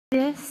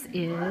This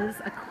is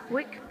a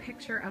quick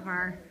picture of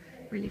our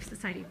Relief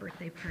Society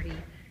birthday party.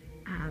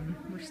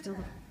 We're still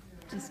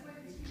just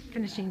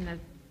finishing the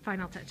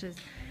final touches.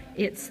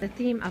 It's the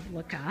theme of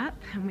Look Up,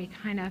 and we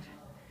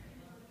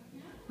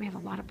have a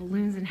lot of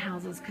balloons and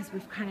houses because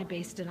we've kind of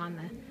based it on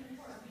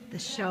the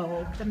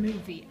show, the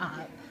movie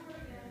Up.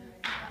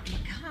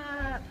 Look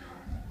Up,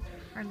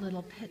 our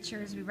little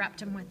pictures, we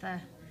wrapped them with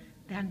a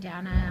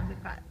bandana.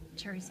 We've got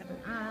Cherry 7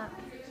 Up,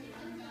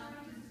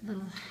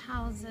 little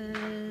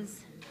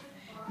houses.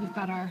 We've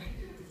got our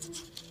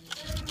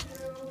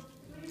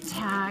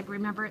tag.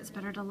 Remember, it's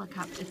better to look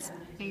up. It's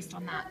based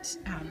on that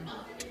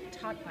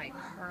taught by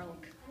Carl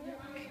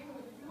Cook.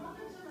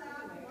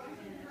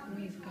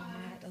 We've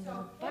got a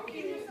little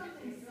bucket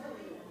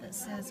that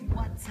says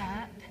 "What's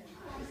Up"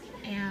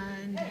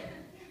 and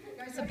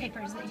some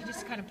papers that you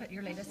just kind of put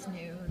your latest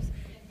news.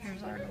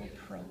 Here's our little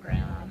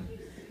program.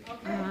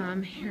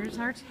 Here's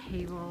our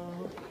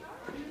table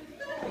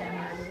and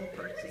our little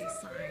birthday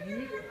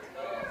sign.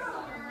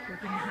 We're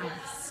going to have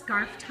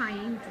scarf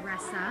tying,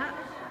 dress up,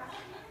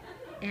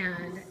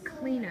 and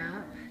clean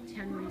up,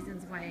 10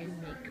 reasons why I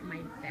make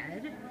my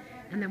bed.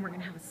 And then we're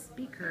going to have a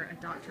speaker,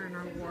 a doctor in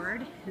our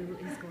ward, who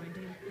is going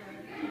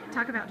to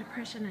talk about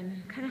depression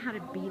and kind of how to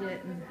beat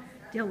it and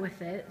deal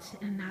with it.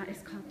 And that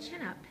is called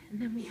Chin Up.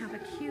 And then we have a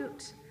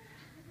cute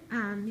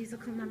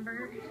musical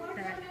number,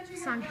 that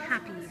song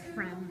Happy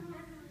from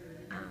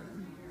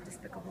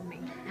Despicable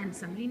Me. And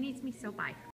Somebody Needs Me, so bye.